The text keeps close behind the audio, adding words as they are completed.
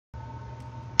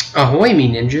Ahoy, me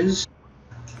ninjas!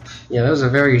 Yeah, that was a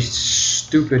very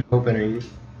stupid opening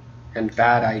and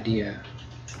bad idea.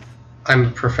 I'm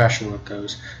a professional at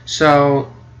those.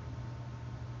 So,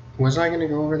 was I going to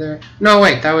go over there? No,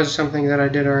 wait, that was something that I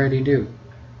did already do.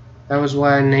 That was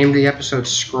why I named the episode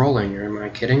Scrolling. Or am I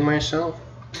kidding myself?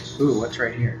 Ooh, what's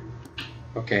right here?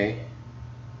 Okay.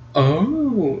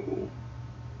 Oh!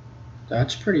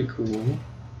 That's pretty cool.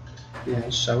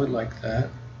 Yes, I would like that.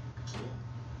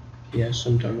 Yes,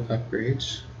 I'm done with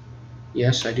upgrades.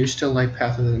 Yes, I do still like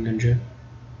Path of the Ninja.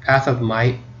 Path of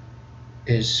Might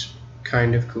is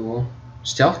kind of cool.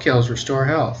 Stealth kills restore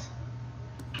health.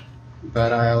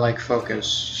 But I like focus,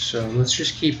 so let's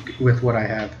just keep with what I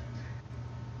have.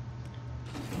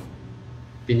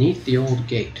 Beneath the old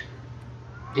gate.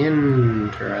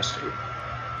 Interesting.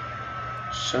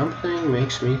 Something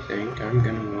makes me think I'm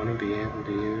going to want to be able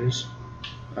to use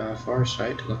far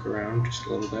sight to look around just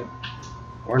a little bit.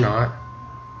 Or not.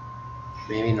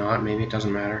 Maybe not, maybe it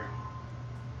doesn't matter.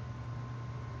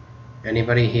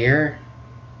 Anybody here?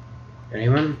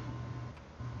 Anyone?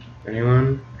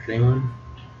 Anyone? Anyone?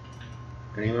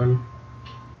 Anyone?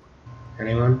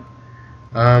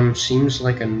 Anyone? Seems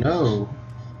like a no.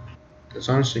 That's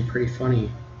honestly pretty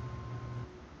funny.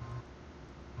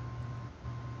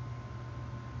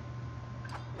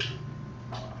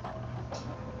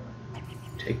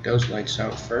 Take those lights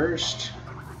out first.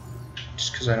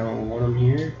 Just because I don't want them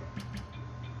here.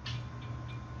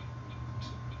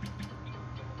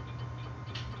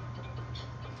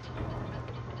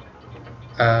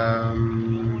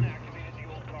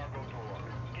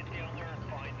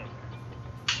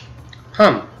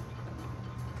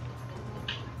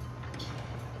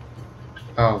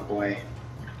 Oh boy.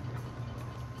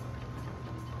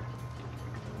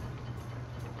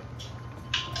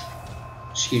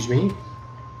 Excuse me?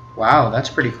 Wow, that's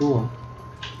pretty cool.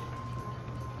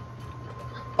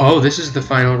 Oh, this is the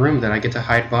final room that I get to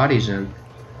hide bodies in.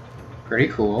 Pretty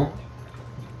cool.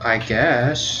 I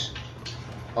guess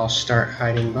I'll start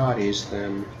hiding bodies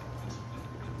then.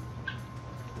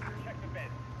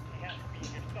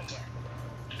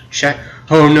 Check.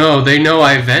 Oh no, they know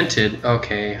I vented.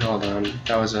 Okay, hold on.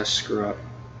 That was a screw up.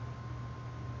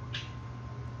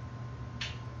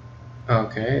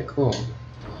 Okay, cool.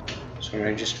 So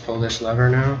I just pull this lever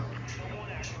now?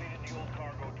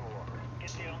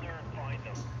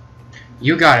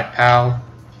 You got it, pal.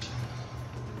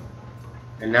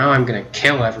 And now I'm gonna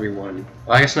kill everyone.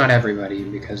 Well, I guess not everybody,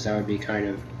 because that would be kind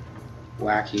of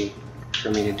wacky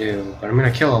for me to do. But I'm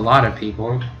gonna kill a lot of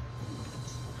people.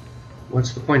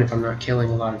 What's the point if I'm not killing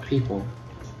a lot of people?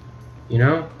 You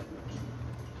know?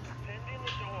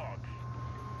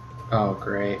 Oh,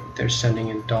 great. They're sending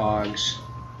in dogs.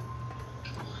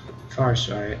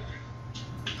 Farsight.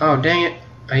 Oh, dang it.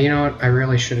 You know what? I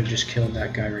really should have just killed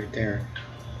that guy right there.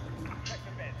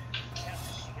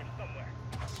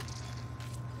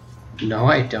 No,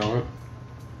 I don't.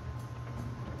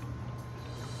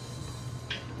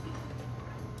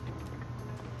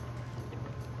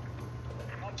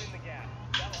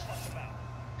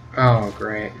 Oh,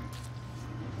 great.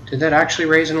 Did that actually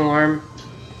raise an alarm?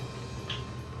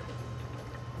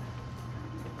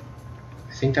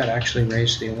 I think that actually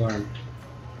raised the alarm.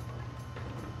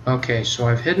 Okay, so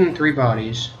I've hidden 3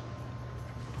 bodies.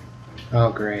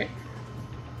 Oh, great.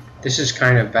 This is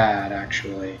kind of bad,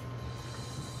 actually.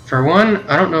 For one,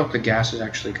 I don't know if the gas is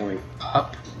actually going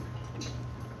up.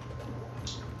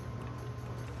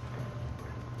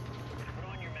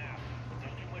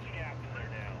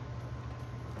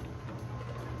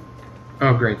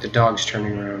 Oh great, the dog's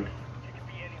turning around.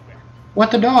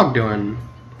 What the dog doing?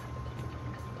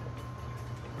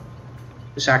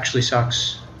 This actually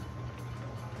sucks.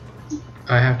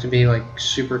 I have to be like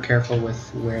super careful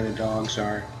with where the dogs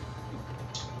are.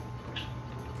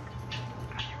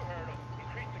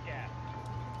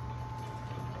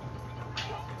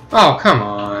 Oh, come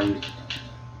on.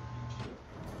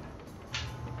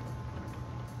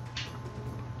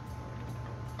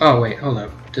 Oh wait, hold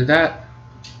up. Did that...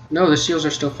 No, the seals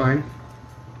are still fine.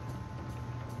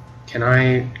 Can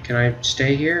I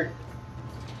stay here?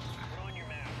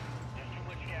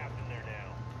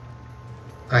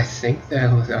 I think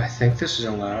this is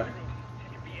allowed.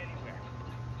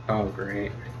 Oh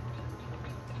great.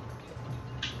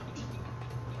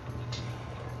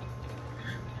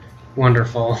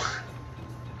 Wonderful.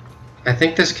 I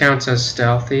think this counts as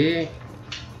stealthy.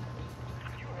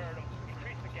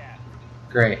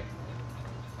 Great.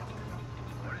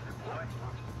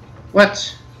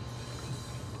 What?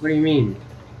 What do you mean?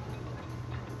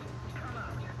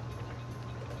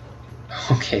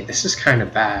 Okay, this is kind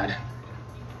of bad.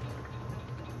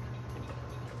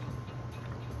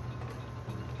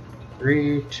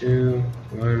 3, 2,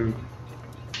 1.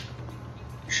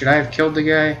 Should I have killed the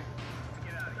guy?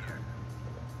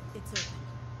 It's open.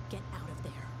 Get out of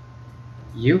there.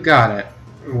 You got it.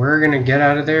 We're gonna get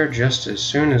out of there just as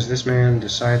soon as this man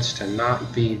decides to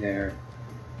not be there.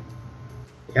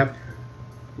 Yep.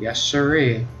 Yes,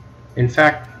 sirree. In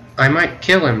fact, I might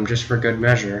kill him just for good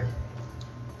measure.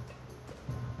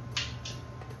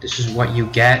 This is what you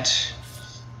get.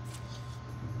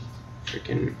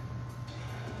 Freaking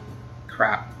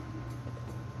crap.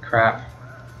 Crap.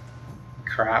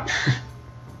 Crap.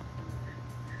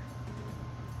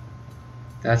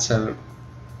 That's a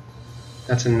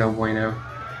no bueno.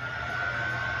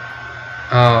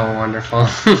 Oh, wonderful.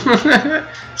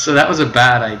 So that was a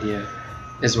bad idea,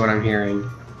 is what I'm hearing.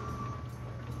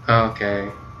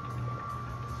 Okay.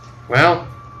 Well,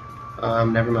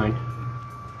 never mind.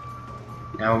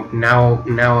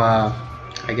 Now,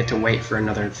 I get to wait for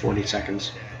another 40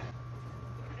 seconds.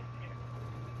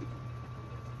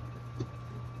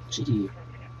 Gee.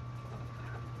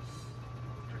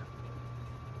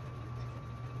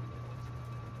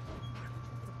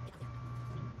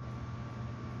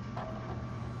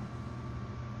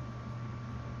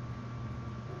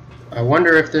 I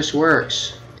wonder if this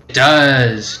works. It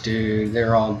does, dude.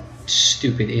 They're all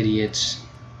stupid idiots.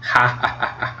 Ha ha ha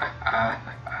ha ha.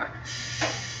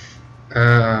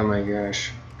 Oh my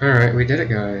gosh. Alright, we did it,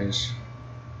 guys.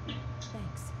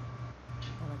 Thanks.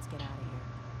 Well, let's get out of here.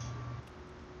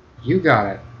 You got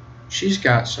it. She's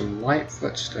got some light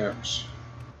footsteps.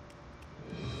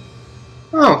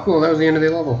 Oh, cool. That was the end of the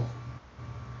level.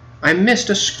 I missed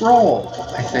a scroll,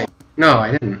 I think. No,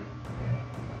 I didn't.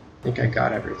 I think I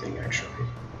got everything, actually.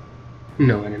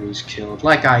 No enemies killed.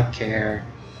 Like I care.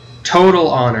 Total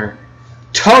honor.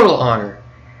 Total honor.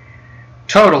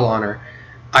 Total honor.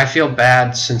 I feel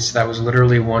bad since that was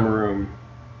literally one room.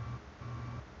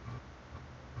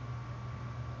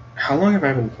 How long have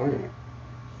I been playing?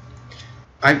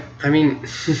 I mean...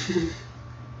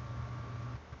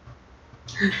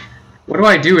 what do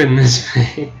I do in this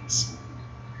phase?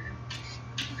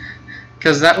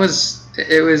 Because that was...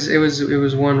 It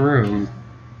was one room.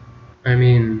 I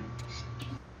mean...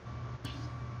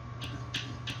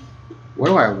 What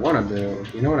do I want to do?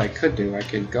 You know what I could do? I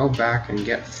could go back and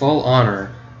get full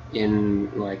honor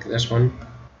in, like, this one.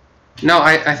 No,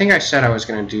 I think I said I was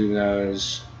going to do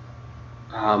those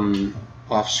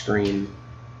off screen.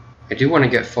 I do want to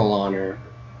get full honor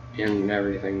in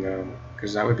everything, though,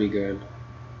 because that would be good.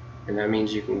 And that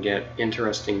means you can get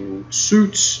interesting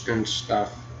suits and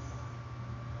stuff.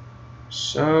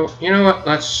 So, you know what?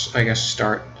 Let's, I guess,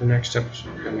 start the next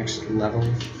episode, the next level.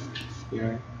 You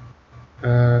know?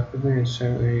 Quickly and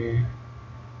silently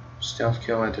stealth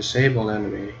kill a disabled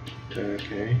enemy.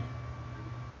 Okay.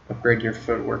 Upgrade your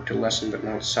footwork to lessen but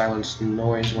not silence the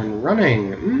noise when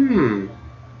running.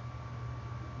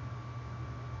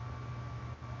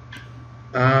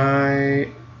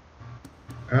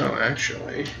 Oh,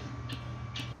 actually.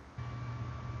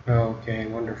 Okay,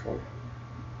 wonderful.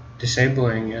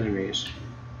 Disabling enemies.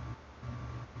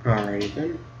 Alrighty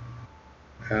then.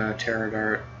 Terror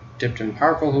dart. Dipped in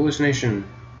powerful hallucination.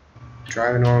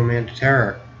 Drive a normal man to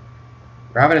terror.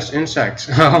 Ravenous insects.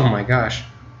 Oh my gosh.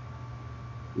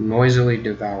 Noisily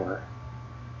devour.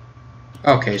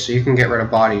 Okay, so you can get rid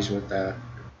of bodies with that.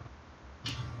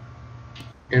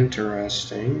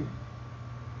 Interesting.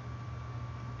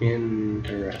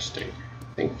 Interesting.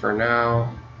 I think for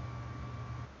now,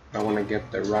 I want to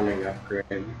get the running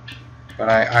upgrade. But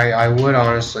I would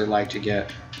honestly like to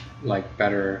get, like,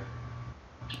 better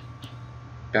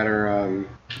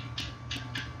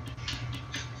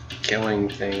killing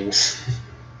things.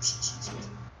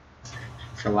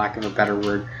 For lack of a better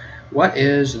word. What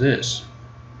is this?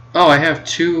 Oh, I have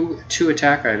two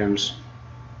attack items.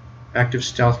 Active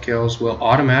stealth kills will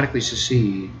automatically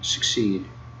succeed,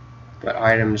 but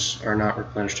items are not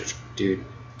replenished. Dude,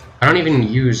 I don't even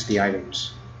use the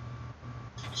items.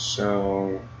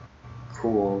 So,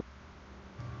 cool.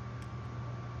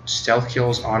 Stealth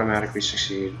kills automatically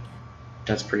succeed.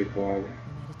 That's pretty cool.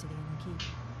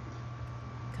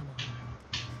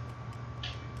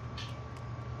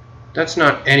 That's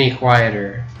not any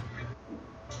quieter.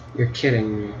 You're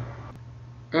kidding me.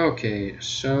 Okay,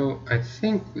 so I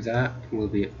think that will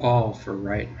be all for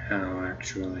right now,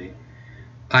 actually.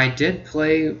 I did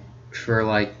play for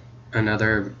like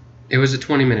another... It was a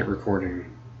 20-minute recording.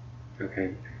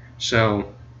 Okay,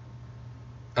 so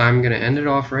I'm going to end it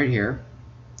off right here.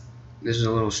 This is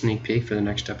a little sneak peek for the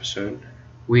next episode.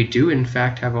 We do, in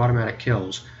fact, have automatic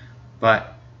kills,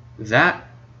 but that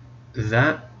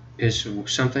is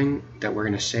something that we're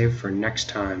going to save for next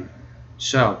time.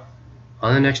 So,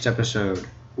 on the next episode,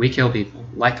 We kill people.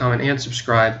 Like, comment, and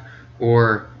subscribe,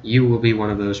 or you will be one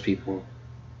of those people.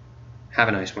 Have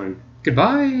a nice one.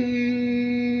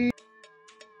 Goodbye!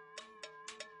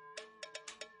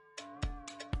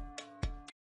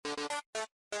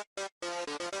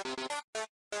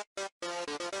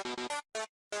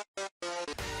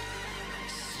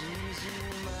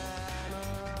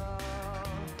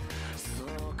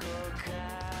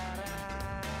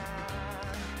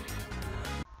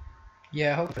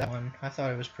 Yeah, I hope that one. I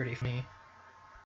thought it was pretty funny.